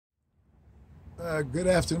Good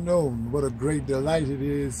afternoon. What a great delight it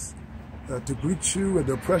is to greet you in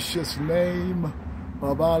the precious name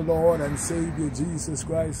of our Lord and Savior Jesus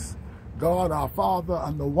Christ, God our Father,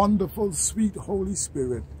 and the wonderful, sweet Holy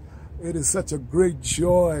Spirit. It is such a great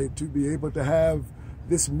joy to be able to have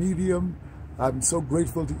this medium. I'm so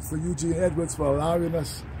grateful for Eugene Edwards for allowing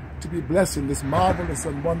us to be blessed in this marvelous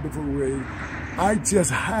and wonderful way. I just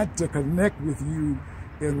had to connect with you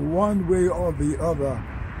in one way or the other.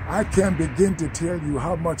 I can't begin to tell you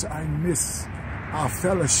how much I miss our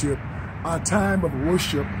fellowship, our time of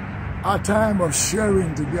worship, our time of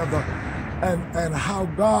sharing together, and how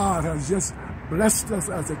God has just blessed us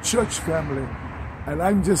as a church family. And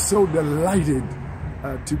I'm just so delighted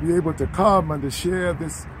to be able to come and to share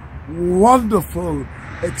this wonderful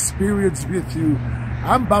experience with you.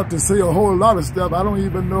 I'm about to say a whole lot of stuff. I don't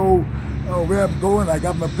even know where I'm going. I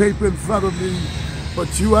got my paper in front of me,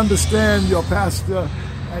 but you understand your pastor,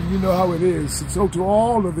 and you know how it is. So to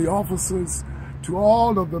all of the officers, to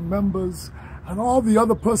all of the members, and all the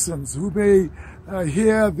other persons who may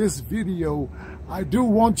hear this video, I do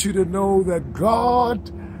want you to know that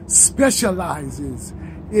God specializes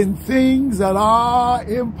in things that are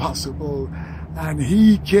impossible, and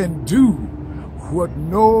He can do what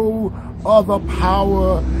no other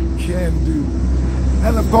power can do.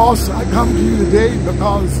 And of course, I come to you today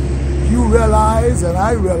because you realize, and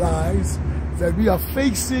I realize, that we are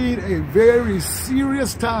facing a very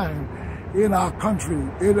serious time in our country.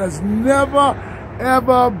 It has never,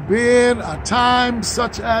 ever been a time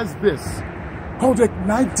such as this.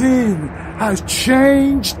 COVID-19 has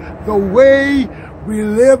changed the way we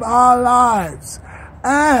live our lives,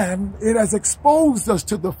 and it has exposed us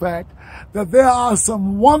to the fact that there are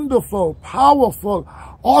some wonderful, powerful,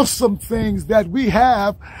 awesome things that we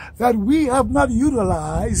have not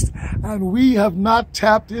utilized and we have not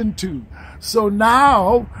tapped into. So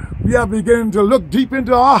now we are beginning to look deep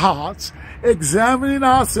into our hearts, examining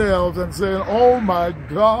ourselves and saying, oh my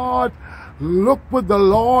God, look what the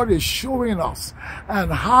Lord is showing us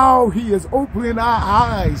and how He is opening our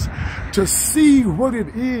eyes to see what it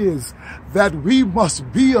is that we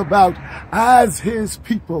must be about as His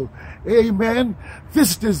people. Amen.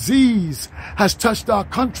 This disease has touched our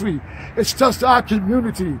country. It's touched our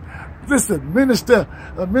community. Listen, Minister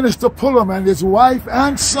Pullum and his wife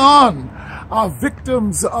and son are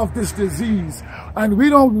victims of this disease. And we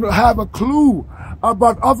don't have a clue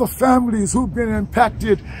about other families who've been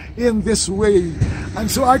impacted in this way. And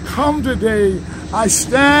so I come today, I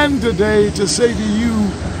stand today to say to you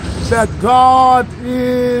that God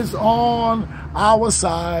is on our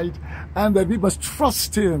side and that we must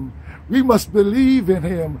trust Him. We must believe in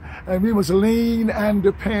Him, and we must lean and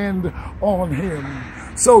depend on Him.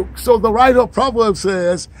 So the writer of Proverbs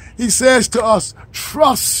says, he says to us,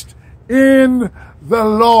 trust in the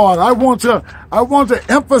Lord. I want to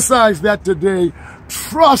emphasize that today.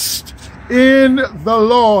 Trust in the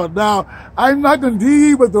Lord. Now, I'm not going to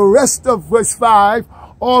deal with the rest of verse 5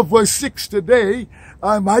 or verse 6 today.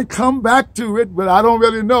 I might come back to it, but I don't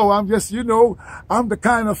really know. I'm just, I'm the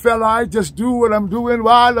kind of fella, I just do what I'm doing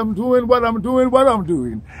while I'm doing what I'm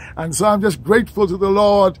doing. And so I'm just grateful to the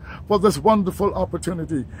Lord for this wonderful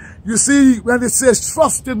opportunity. You see, when it says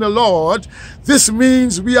trust in the Lord, this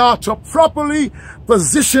means we are to properly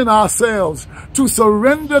position ourselves to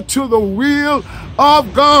surrender to the will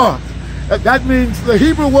of God. That means the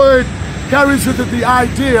Hebrew word carries with it the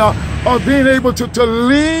idea of being able to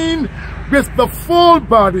lean with the full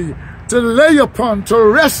body, to lay upon, to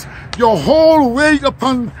rest your whole weight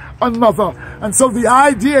upon another. And so the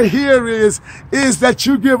idea here is that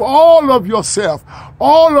you give all of yourself,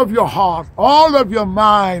 all of your heart, all of your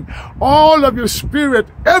mind, all of your spirit,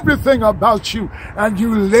 everything about you, and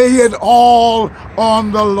you lay it all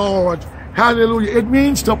on the Lord. Hallelujah. It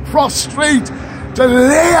means to prostrate, to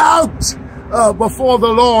lay out before the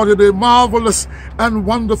Lord in a marvelous and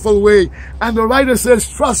wonderful way. And the writer says,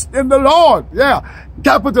 trust in the Lord. Yeah.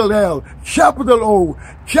 Capital L, capital O,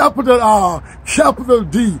 capital R, capital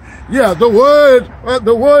D. Yeah, the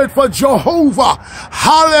word for Jehovah.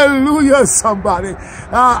 Hallelujah, somebody.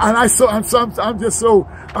 And I'm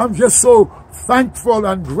just so thankful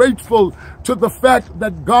and grateful to the fact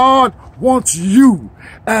that God wants you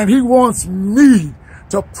and He wants me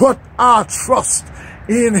to put our trust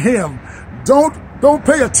in Him. Don't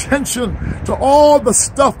pay attention to all the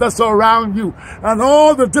stuff that's around you and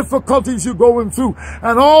all the difficulties you're going through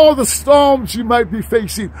and all the storms you might be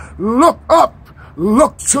facing. Look up,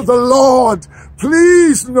 look to the Lord.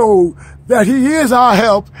 Please know that He is our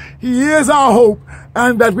help, He is our hope,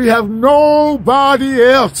 and that we have nobody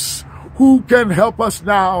else who can help us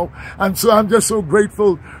now. And so I'm just so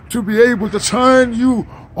grateful to be able to turn you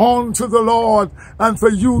onto the Lord, and for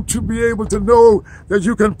you to be able to know that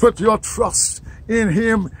you can put your trust in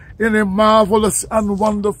him in a marvelous and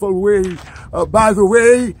wonderful way. By the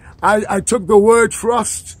way, I took the word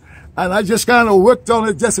trust and I just kind of worked on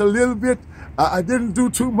it just a little bit. I didn't do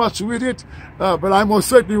too much with it, but I most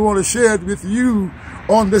certainly want to share it with you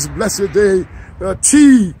on this blessed day.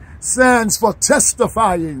 T stands for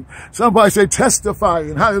testifying. Somebody say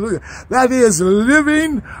testifying. Hallelujah. That is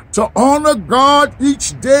living to honor God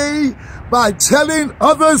each day by telling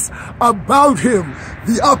others about him.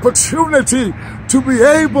 The opportunity to be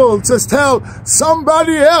able to tell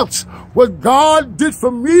somebody else what God did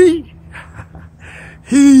for me,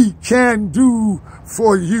 he can do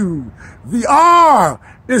for you. The R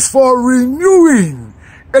is for renewing.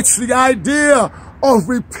 It's the idea of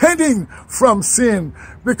repenting from sin,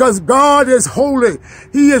 because God is holy.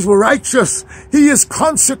 He is righteous. He is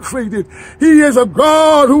consecrated. He is a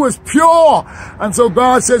God who is pure. And so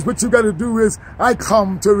God says, what you got to do is, I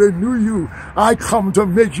come to renew you. I come to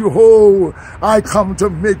make you whole. I come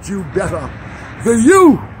to make you better. The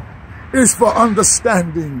U is for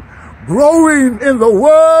understanding, growing in the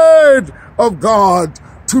Word of God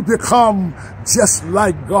to become just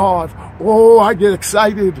like God. Oh, I get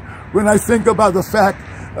excited when I think about the fact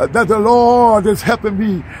that the Lord is helping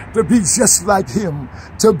me to be just like him,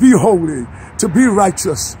 to be holy, to be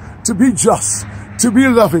righteous, to be just, to be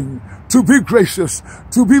loving, to be gracious,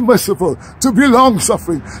 to be merciful, to be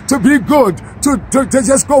long-suffering, to be good, to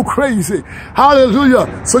just go crazy.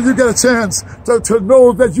 Hallelujah. So you get a chance to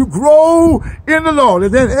know that you grow in the Lord.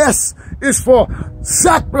 And then S is for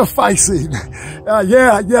sacrificing.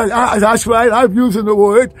 That's right. I'm using the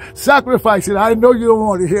word sacrificing. I know you don't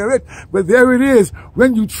want to hear it, but there it is.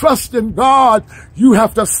 When you trust in God, you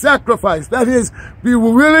have to sacrifice. That is, be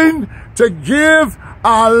willing to give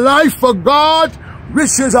our life for God,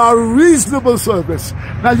 which is our reasonable service.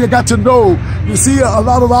 Now you got to know, you see, a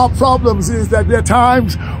lot of our problems is that there are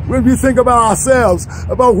times when we think about ourselves,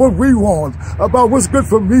 about what we want, about what's good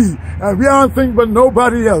for me, and we aren't thinking about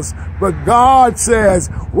nobody else. But God says,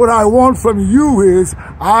 what I want from you is,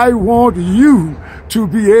 I want you to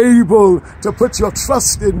be able to put your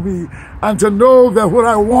trust in me and to know that what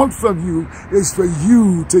I want from you is for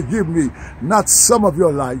you to give me not some of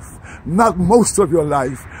your life, not most of your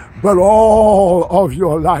life, but all of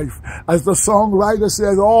your life. As the songwriter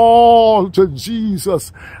says, all to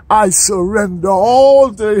Jesus I surrender,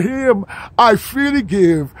 all to him I freely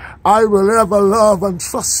give. I will ever love and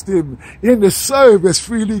trust him in the service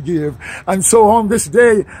freely give. And so on this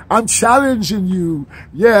day, I'm challenging you,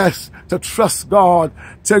 yes, to trust God,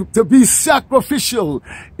 to be sacrificial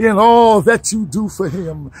in all that you do for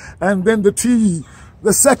him. And then the T,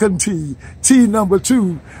 the second T, T number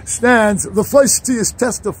 2, stands, the first T is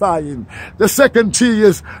testifying. The second T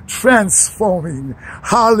is transforming.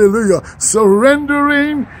 Hallelujah.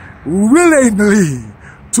 Surrendering willingly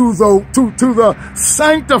to the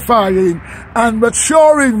sanctifying and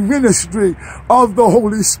maturing ministry of the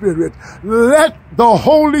Holy Spirit. Let the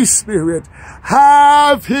Holy Spirit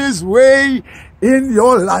have his way in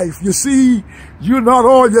your life. You see, you're not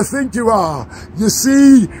all you think you are. You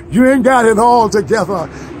see, you ain't got it all together.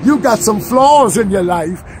 You got some flaws in your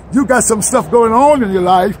life. You got some stuff going on in your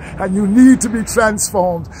life, and you need to be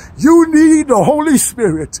transformed. You need the Holy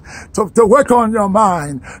Spirit to work on your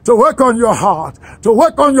mind, to work on your heart, to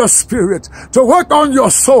work on your spirit, to work on your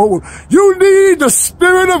soul. You need the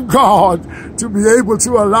Spirit of God to be able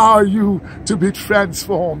to allow you to be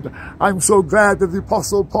transformed. I'm so glad that the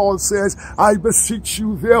Apostle Paul says, I beseech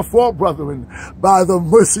you therefore, brethren, by the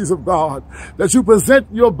mercies of God, that you present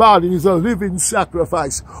your bodies a living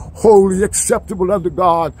sacrifice, holy, acceptable unto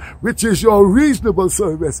God, which is your reasonable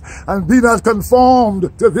service. And be not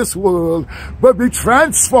conformed to this world, but be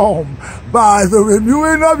transformed by the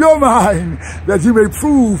renewing of your mind, that you may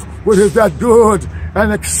prove what is that good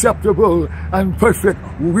and acceptable and perfect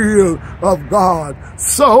will of God.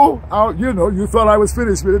 So, you thought I was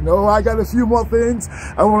finished with it. No, I got a few more things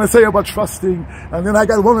I want to say about trusting, and then I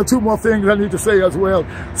got 1 or 2 more things I need to say as well.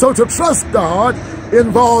 So to trust God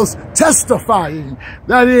involves testifying.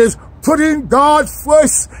 That is, putting God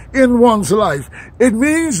first in one's life. It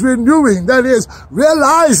means renewing, that is,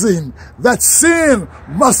 realizing that sin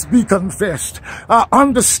must be confessed.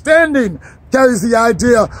 Understanding carries the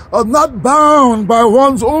idea of not bound by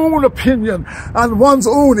one's own opinion and one's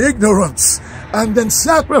own ignorance. And then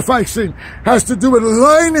sacrificing has to do with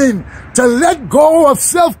learning to let go of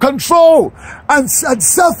self-control and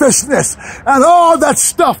selfishness and all that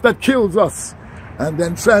stuff that kills us. And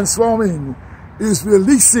then transforming is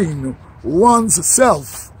releasing one's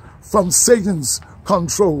self from Satan's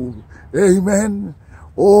control. Amen.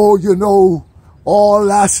 Oh, All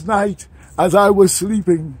last night as I was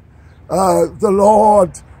sleeping, the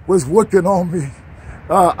Lord was working on me.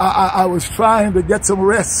 I was trying to get some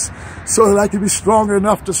rest so that I could be strong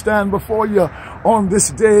enough to stand before you on this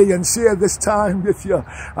day and share this time with you.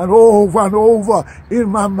 And over in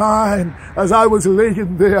my mind, as I was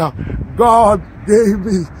laying there, God gave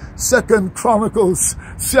me 2 Chronicles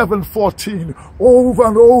 7:14 over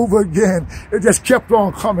and over again. It just kept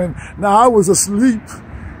on coming. Now I was asleep.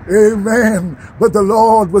 Amen. But the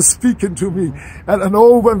Lord was speaking to me and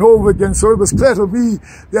over again. So it was clear to me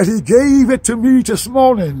that he gave it to me this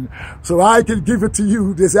morning so I could give it to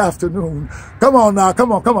you this afternoon. Come on now.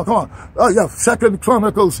 Come on. 2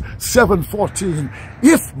 Chronicles 7:14.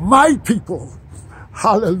 If my people,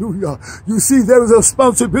 hallelujah. You see, there is a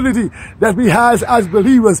responsibility that we have as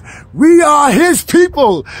believers. We are his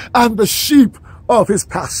people and the sheep of his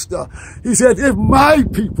pasture. He said, if my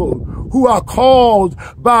people who are called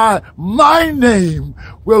by my name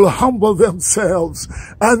will humble themselves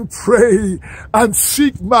and pray and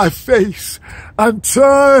seek my face and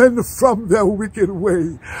turn from their wicked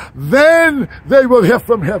way, then they will hear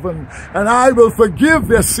from heaven, and I will forgive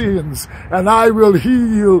their sins, and I will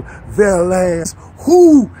heal their lands.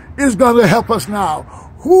 Who is going to help us now?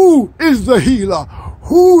 Who is the healer?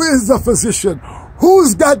 Who is the physician?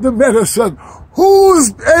 Who's got the medicine?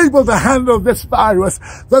 Who's able to handle this virus?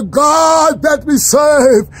 The God that we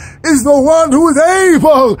serve is the one who is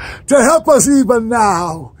able to help us even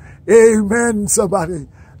now. Amen, somebody.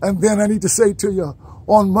 And then I need to say to you,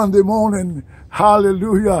 on Monday morning,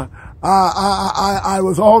 hallelujah, I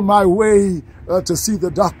was on my way to see the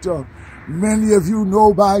doctor. Many of you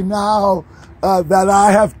know by now that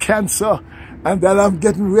I have cancer and that I'm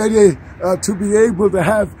getting ready to be able to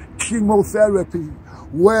have chemotherapy.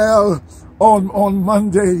 Well, on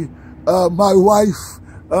Monday, my wife,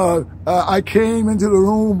 I came into the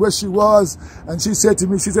room where she was, and she said to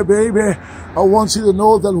me, she said, baby, I want you to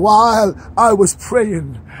know that while I was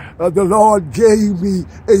praying, the Lord gave me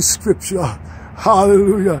a scripture.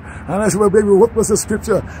 Hallelujah. And I said, well, baby, what was the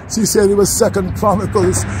scripture? She said it was 2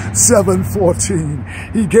 Chronicles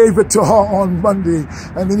 7:14. He gave it to her on Monday,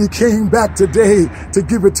 and then he came back today to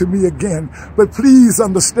give it to me again. But please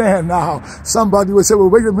understand now, somebody would say, well,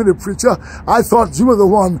 wait a minute, preacher. I thought you were the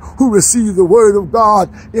one who received the word of God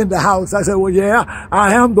in the house. I said, well, yeah,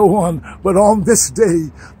 I am the one. But on this day,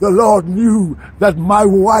 the Lord knew that my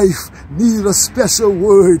wife needed a special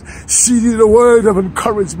word. She needed a word of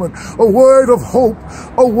encouragement, a word of hope,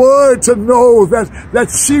 a word to know that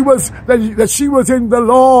she was in the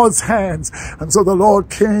Lord's hands. And so the Lord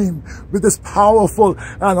came with this powerful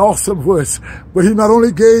and awesome verse. But he not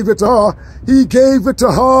only gave it to her, he gave it to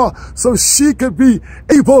her so she could be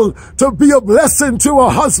able to be a blessing to her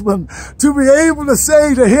husband, to be able to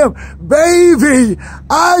say to him, baby,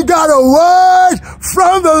 I got a word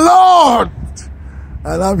from the Lord.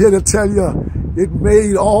 And I'm here to tell you, it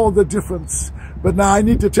made all the difference. But now I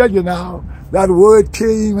need to tell you now, that word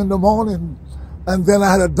came in the morning, and then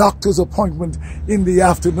I had a doctor's appointment in the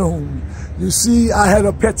afternoon. You see, I had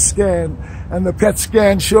a PET scan, and the PET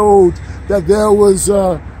scan showed that there was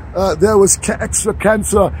extra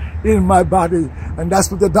cancer in my body. And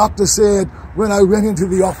that's what the doctor said when I went into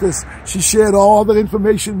the office. She shared all that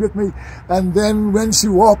information with me. And then when she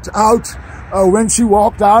walked out, I'm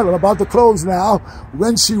about to close now,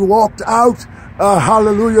 when she walked out,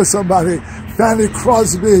 hallelujah, somebody, Fanny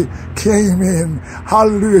Crosby came in.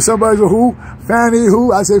 Hallelujah. Somebody said, who? Fanny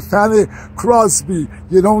who? I say, Fanny Crosby.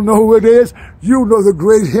 You don't know who it is? You know the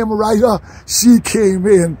great hymn writer. She came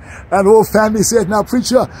in. And old Fanny said, now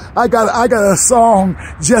preacher, I got a song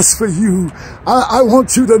just for you. I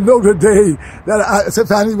want you to know today that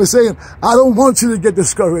Fanny was saying, I don't want you to get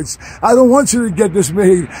discouraged. I don't want you to get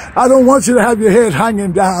dismayed. I don't want you to have your head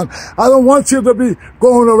hanging down. I don't want you to be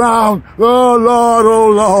going around, oh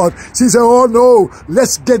Lord. She said, oh no,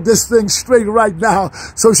 let's get this thing straight right now.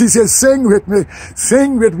 So she said, sing with me.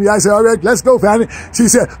 I said, all right, let's go, Fanny. She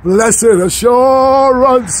said, blessed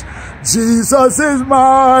assurance, Jesus is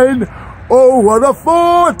mine. Oh, what a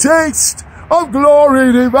foretaste of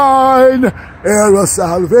glory divine, heir of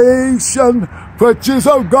salvation, purchase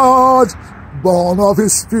of God, born of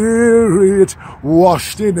his spirit,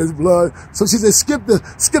 washed in his blood. So she said, skip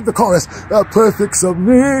the chorus. Perfect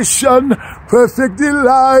submission, perfect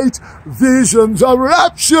delight, visions of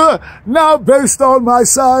rapture now based on my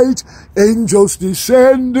sight. Angels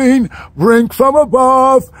descending, bring from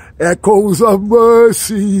above, Echoes of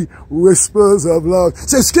mercy, whispers of love.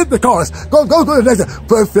 Say, skip the chorus. Go to the next one.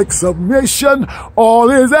 Perfect submission,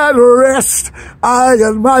 all is at rest. I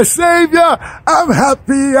and my Savior am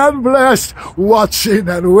happy and blessed, watching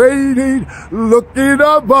and waiting, looking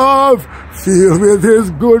above, filled with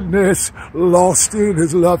His goodness, lost in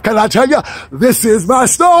His love. Can I tell you, this is my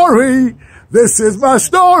story. This is my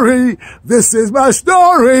story. This is my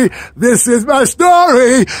story. This is my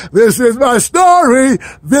story. This is my story.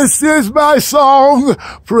 This is my song,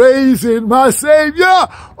 praising my Savior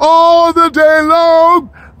all the day long.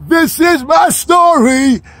 This is my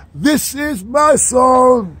story. This is my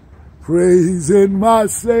song, praising my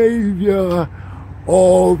Savior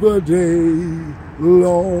all the day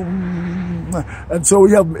long. And so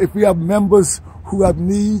if we have members who have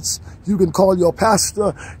needs, you can call your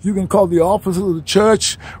pastor, you can call the officers of the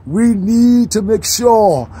church. We need to make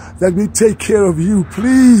sure that we take care of you.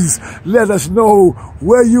 Please let us know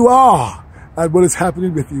where you are and what is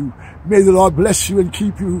happening with you. May the Lord bless you and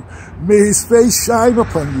keep you. May His face shine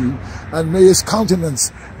upon you, and may His countenance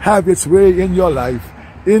have its way in your life.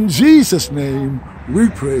 In Jesus' name we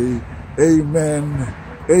pray. Amen,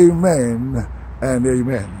 amen, and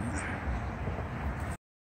amen.